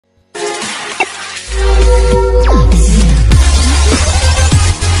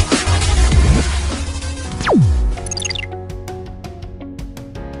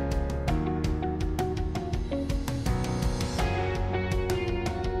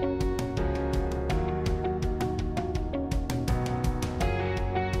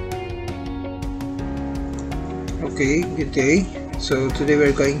Okay, good day. So today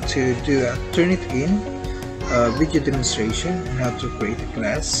we're going to do a Turnitin video demonstration on how to create a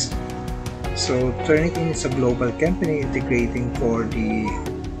class. So Turnitin is a global company integrating for the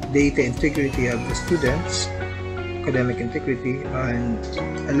data integrity of the students, academic integrity, and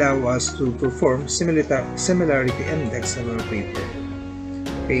allow us to perform similarity index of our paper.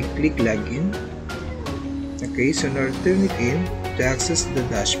 Okay, click login. Okay, so in our Turnitin, to access the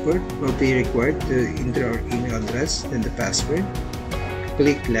dashboard, we'll be required to enter our email address and the password.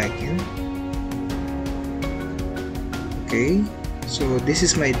 Click login. Okay, so this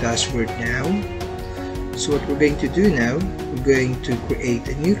is my dashboard now. So what we're going to do now, we're going to create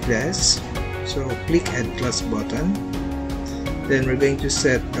a new class. So click add class button. Then we're going to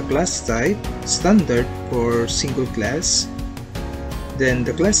set the class type standard for single class. Then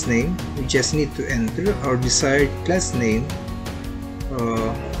the class name, we just need to enter our desired class name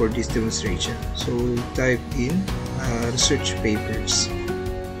for this demonstration. So we'll type in research papers.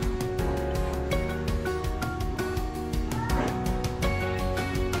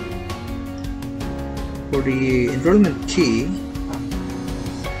 For the enrollment key,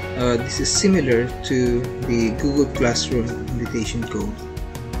 this is similar to the Google Classroom invitation code.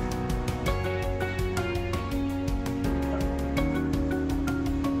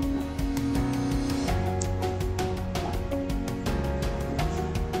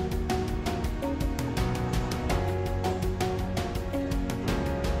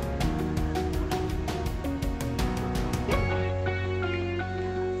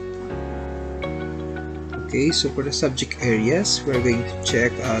 Okay, so for the subject areas, we're going to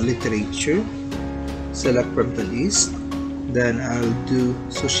check literature, select from the list, then I'll do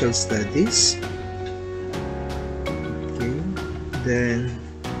social studies, okay, then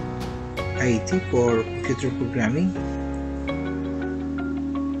IT for computer programming.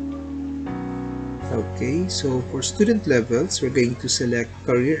 Okay, so for student levels, we're going to select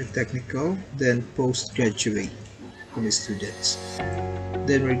career and technical, then postgraduate for the students.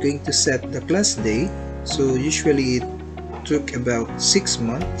 Then we're going to set the class date. So usually it took about 6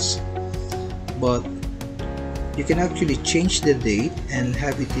 months, but you can actually change the date and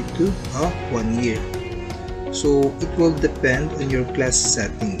have it into 1 year. So it will depend on your class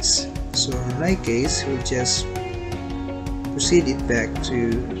settings. So in my case, we'll just proceed it back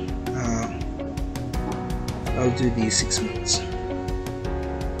to I'll do the 6 months.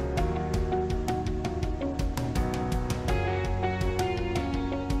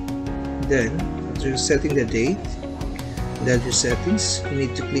 Then after setting the date and other settings, you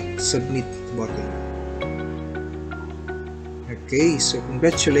need to click submit button. Okay, so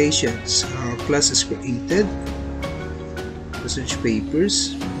congratulations, our class is created, research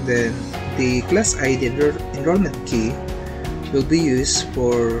papers. Then the class ID enrollment key will be used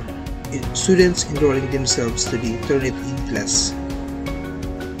for students enrolling themselves to the Turnitin Class.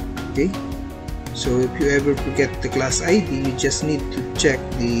 Okay, so if you ever forget the class ID, you just need to check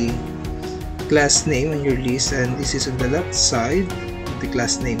the class name on your list, and this is on the left side of the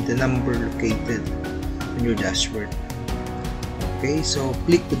class name, the number located on your dashboard. Okay, so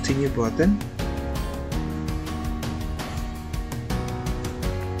click continue button.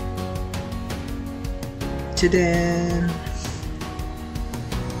 Ta-da!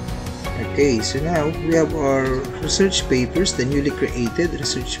 Okay, so now we have our research papers, the newly created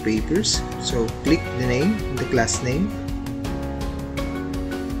research papers. So click the name, the class name.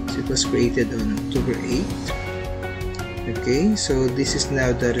 It was created on October 8th. Okay, so this is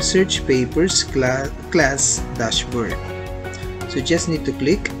now the research papers class dashboard. So just need to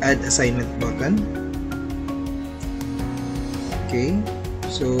click add assignment button. Okay,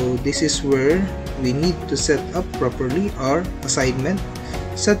 so this is where we need to set up properly our assignment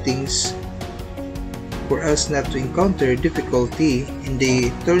settings for us not to encounter difficulty in the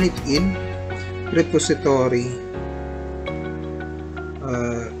Turnitin repository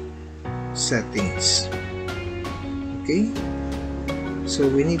settings. Okay, so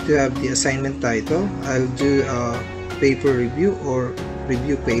we need to have the assignment title. I'll do a paper review or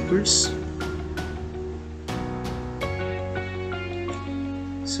review papers.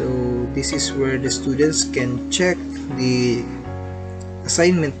 So this is where the students can check the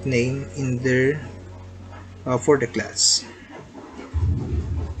assignment name in their for the class.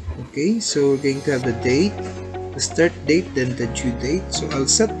 Okay, so we're going to have the date, the start date, then the due date. So I'll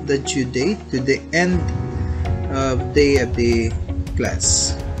set the due date to the end of day of the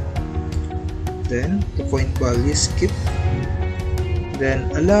class. Then the point value skip. Then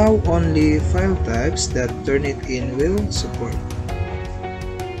allow only file types that Turnitin will support.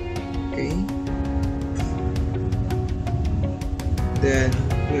 Okay. Then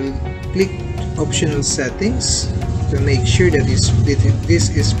we'll click optional settings. to make sure that this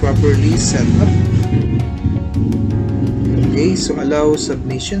is properly set up. Okay, so allow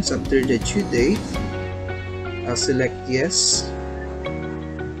submissions after the due date. Select yes.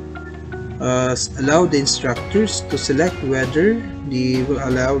 Allow the instructors to select whether they will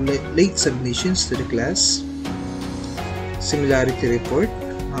allow late submissions to the class. Similarity report.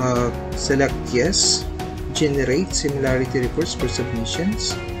 Select yes. Generate similarity reports for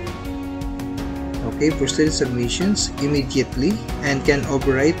submissions. Okay, for student submissions immediately and can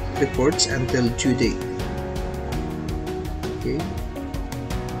overwrite reports until due date. Okay.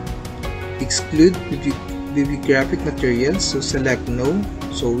 Exclude bibliographic materials, so select no,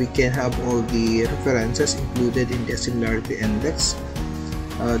 so we can have all the references included in the similarity index.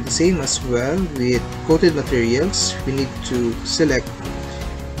 The same as well with quoted materials, we need to select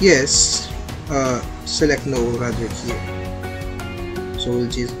yes, select no rather here. So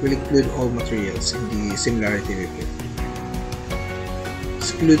we'll include all materials in the similarity report.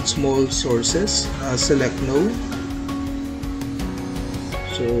 Exclude small sources, select no.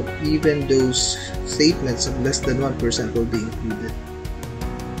 So even those statements of less than 1% will be included.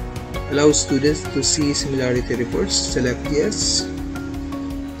 Allow students to see similarity reports, select yes.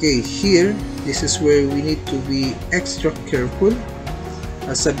 Okay, here, this is where we need to be extra careful.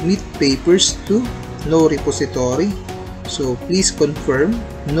 Submit papers to no repository. So please confirm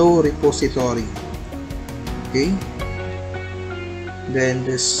no repository. Okay. Then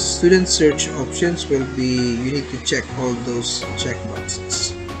the student search options will be, you need to check all those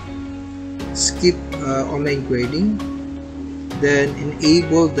checkboxes. Skip online grading. Then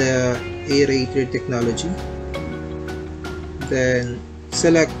enable the A-rater technology. Then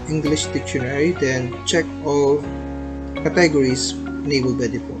select English dictionary. Then check all categories enabled by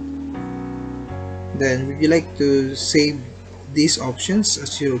default. Then would you like to save these options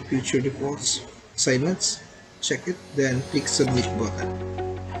as your future defaults assignments? Check it, then click submit button.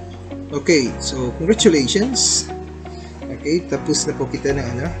 Okay, so congratulations. Okay, tapos na po kita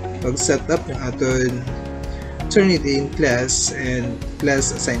na pag-set up ng aton Turnitin class and class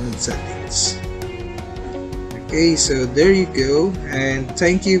assignment settings. Okay, so there you go, and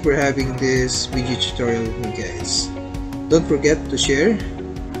thank you for having this video tutorial with me, guys. Don't forget to share,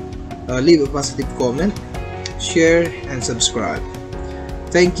 leave a positive comment, share, and subscribe.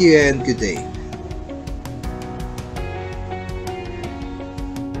 Thank you and good day.